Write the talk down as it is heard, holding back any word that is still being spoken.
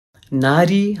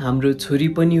नारी हाम्रो छोरी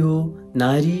पनि हो,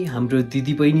 नारी हाम्रो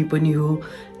दिदी बहिनी पनि हो,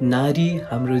 नारी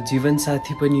हाम्रो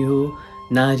जीवनसाथी पनि हो,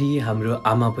 नारी हाम्रो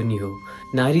आमा पनि हो।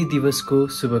 नारी दिवसको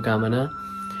शुभकामना।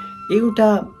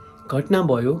 एउटा घटना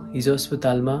भयो हिजो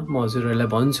अस्पतालमा, म हजुरहरूलाई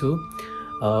भन्छु।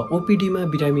 ओपिडीमा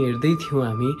बिरामी हेर्दै थियौँ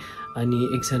हामी, अनि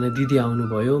एकजना दिदी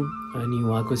आउनुभयो, अनि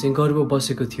उहाँको चाहिँ गर्भ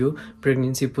बसेको थियो,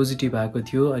 प्रेग्नेन्सी पोजिटिभ आएको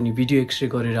थियो, अनि भिडियो एक्सरे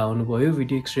गरेर आउनुभयो।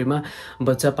 भिडियो एक्सरेमा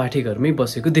बच्चा पाठेघरमै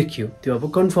बसेको देखियो, त्यो अब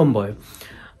कन्फर्म भयो।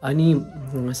 अनि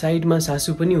साइडमा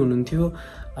सासू पनि हुनुहुन्थ्यो,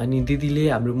 अनि दिदीले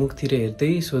हाम्रो मुखतिर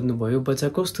हेर्दै सोध्नुभयो बच्चा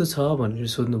कस्तो छ भनेर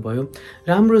सोध्नुभयो।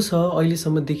 राम्रो छ,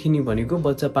 अहिलेसम्म देखिने भनेको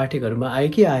बच्चा पाठेघरमा आयो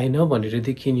कि आएन भनेर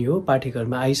देखिने हो।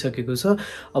 पाठेघरमा आइसकेको छ।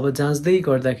 अब जाँच्दै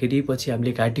गर्दाखेरि पछि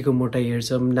हामीले घाँटीको मोटाइ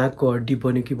हेर्छौँ, नाकको हड्डी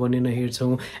बन्यो कि बनेन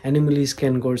हेर्छौँ, एनिमल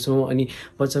स्क्यान गर्छौँ, अनि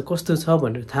बच्चा कस्तो छ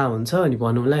भनेर थाहा हुन्छ, अनि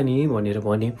भनौँला नि भनेर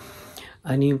भने।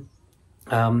 अनि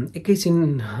एकैछिन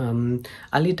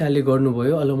आलीटाली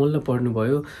गर्नुभयो, अलमल्ल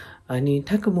पर्नुभयो, अनि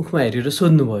ठ्याक्क मुखमा हेरेर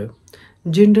सोध्नुभयो,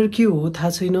 जेन्डर के हो थाहा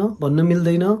छैन, भन्न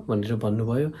मिल्दैन भनेर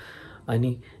भन्नुभयो। अनि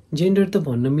जेन्डर त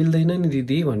भन्न मिल्दैन नि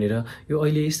दिदी भनेर, यो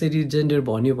अहिले यसरी जेन्डर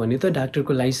भन्यो भने त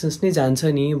डाक्टरको लाइसेन्स नै जान्छ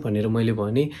नि भनेर मैले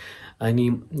भने। अनि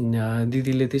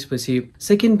दिदीले त्यसपछि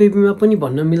सेकेन्ड बेबीमा पनि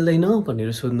भन्न मिल्दैन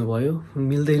भनेर सोध्नुभयो।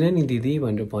 मिल्दैन नि दिदी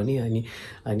भनेर भने।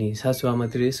 अनि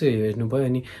सासूआमातिर यसो हेर्नुभयो,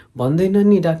 अनि भन्दैन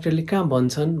नि डाक्टरले, कहाँ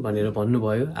भन्छन् भनेर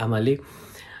भन्नुभयो आमाले।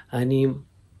 अनि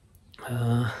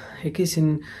एकैछिन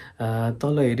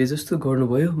तल हेरे जस्तो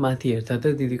गर्नुभयो, माथि हेर्दा त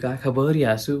दिदीको आँखाभरि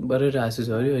आँसु, बरेर आँसु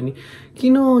झऱ्यो। अनि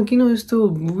किन यस्तो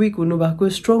विक हुनुभएको,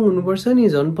 स्ट्रङ हुनुपर्छ नि,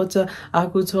 झन् बच्चा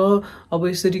आएको छ, अब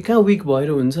यसरी कहाँ विक भएर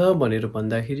हुन्छ भनेर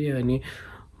भन्दाखेरि, अनि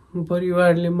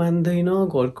परिवारले मान्दैन,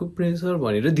 घरको प्रेसर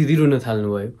भनेर दिदी रुन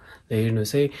थाल्नुभयो।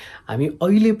 हेर्नुहोस् है, हामी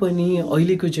अहिले पनि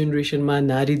अहिलेको जेनेरेसनमा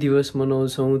नारी दिवस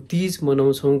मनाउँछौँ, तीज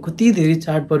मनाउँछौँ, कति धेरै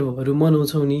चाडपर्वहरू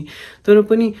मनाउँछौँ नि, तर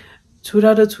पनि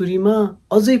छोरा र छोरीमा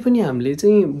अझै पनि हामीले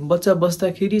चाहिँ बच्चा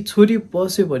बस्दाखेरि छोरी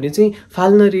बस्यो भने चाहिँ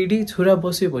फाल्न रेडी, छोरा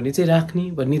बस्यो भने चाहिँ राख्ने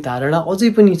भन्ने धारणा अझै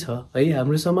पनि छ है।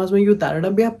 हाम्रो समाजमा यो धारणा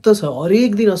व्याप्त छ।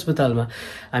 हरेक दिन अस्पतालमा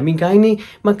हामी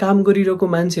गाइनेमा काम गरिरहेको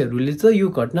मान्छेहरूले त यो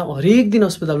घटना हरेक दिन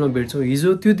अस्पतालमा भेट्छौँ।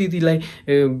 हिजो त्यो दिदीलाई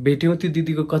भेट्यौँ, त्यो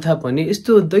दिदीको कथा भने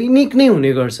यस्तो दैनिक नै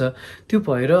हुने गर्छ। त्यो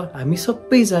भएर हामी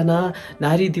सबैजना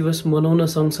नारी दिवस मनाउन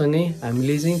सँगसँगै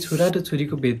हामीले चाहिँ छोरा र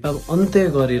छोरीको भेदभाव अन्त्य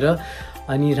गरेर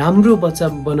अनि राम्रो बच्चा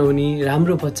बनाउने,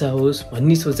 राम्रो बच्चा होस्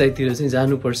भन्ने सोचाइतिर चाहिँ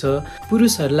जानुपर्छ।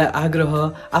 पुरुषहरूलाई आग्रह,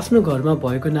 आफ्नो घरमा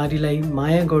भएको नारीलाई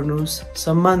माया गर्नुहोस्,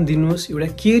 सम्मान दिनुहोस्, एउटा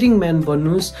केयरिङ म्यान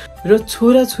बन्नुहोस्, र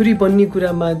छोरा छोरी बन्ने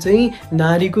कुरामा चाहिँ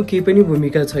नारीको केही पनि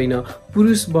भूमिका छैन।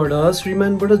 पुरुषबाट,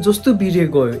 श्रीमानबाट जस्तो वीर्य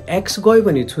गयो, एक्स गयो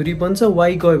भने छोरी बन्छ,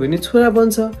 वाई गयो भने छोरा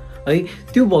बन्छ है।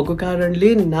 त्यो भएको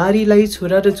कारणले नारीलाई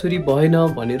छोरा र छोरी भएन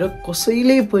भनेर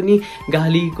कसैले पनि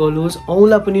गाली गलोज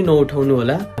औँला पनि नउठाउनु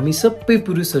होला। हामी सबै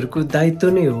पुरुषहरूको दायित्व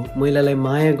नै हो महिलालाई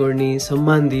माया गर्ने,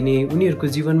 सम्मान दिने, उनीहरूको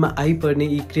जीवनमा आइपर्ने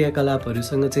यी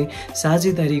क्रियाकलापहरूसँग चाहिँ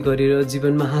साझेदारी गरेर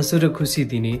जीवनमा हाँसो र खुसी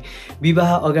दिने।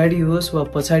 विवाह अगाडि होस् वा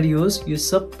पछाडि होस्, यो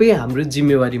सबै हाम्रो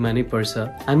जिम्मेवारीमा नै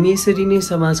पर्छ। हामी यसरी नै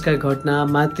समाजका घटना,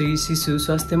 मातृ शिशु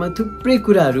स्वास्थ्यमा थुप्रै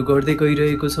कुराहरू गर्दै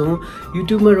गइरहेको छौँ।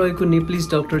 युट्युबमा रहेको नेप्लिज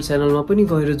डक्टर च्यानलमा पनि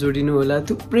गएर जोडिनु होला।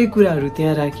 थुप्रै कुराहरू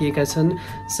त्यहाँ राखिएका छन्।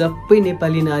 सबै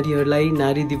नेपाली नारीहरूलाई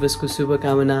नारी दिवसको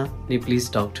शुभकामना।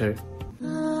 Nepalese doctor.